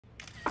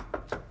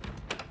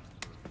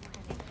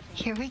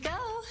Here we go,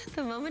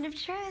 the moment of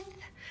truth.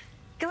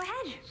 Go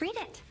ahead, read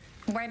it.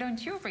 Why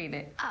don't you read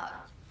it? Oh,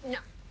 no.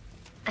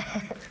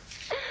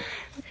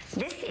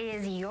 This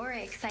is your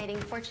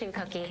exciting fortune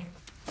cookie.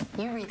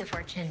 You read the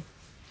fortune.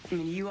 I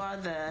mean, you are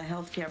the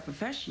healthcare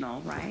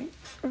professional, right?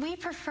 We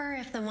prefer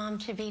if the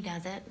mom-to-be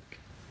does it.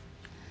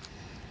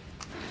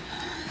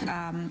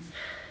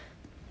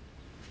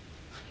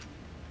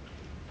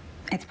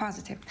 It's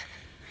positive.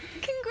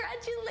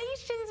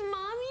 Congratulations,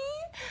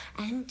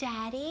 Mommy and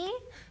Daddy.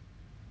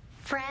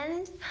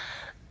 Friend,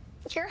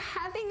 you're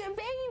having a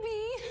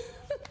baby.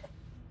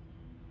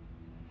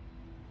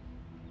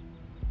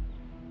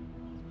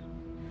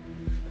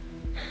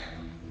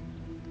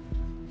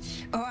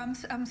 Oh,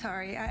 I'm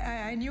sorry.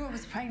 I knew I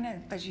was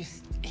pregnant, but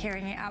just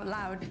hearing it out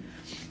loud.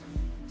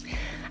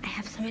 I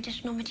have some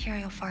additional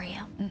material for you.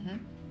 Mm-hmm.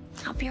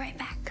 I'll be right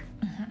back.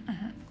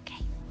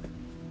 Okay.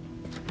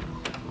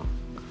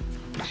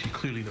 She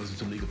clearly knows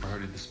it's illegal for her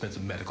to dispense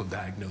a medical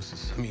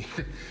diagnosis. I mean,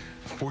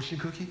 a fortune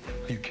cookie?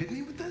 Are you kidding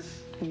me with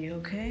this? You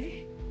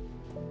okay?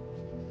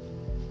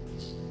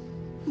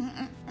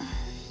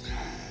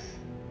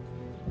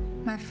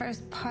 My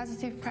first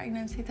positive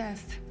pregnancy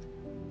test.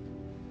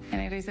 And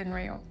it isn't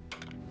real.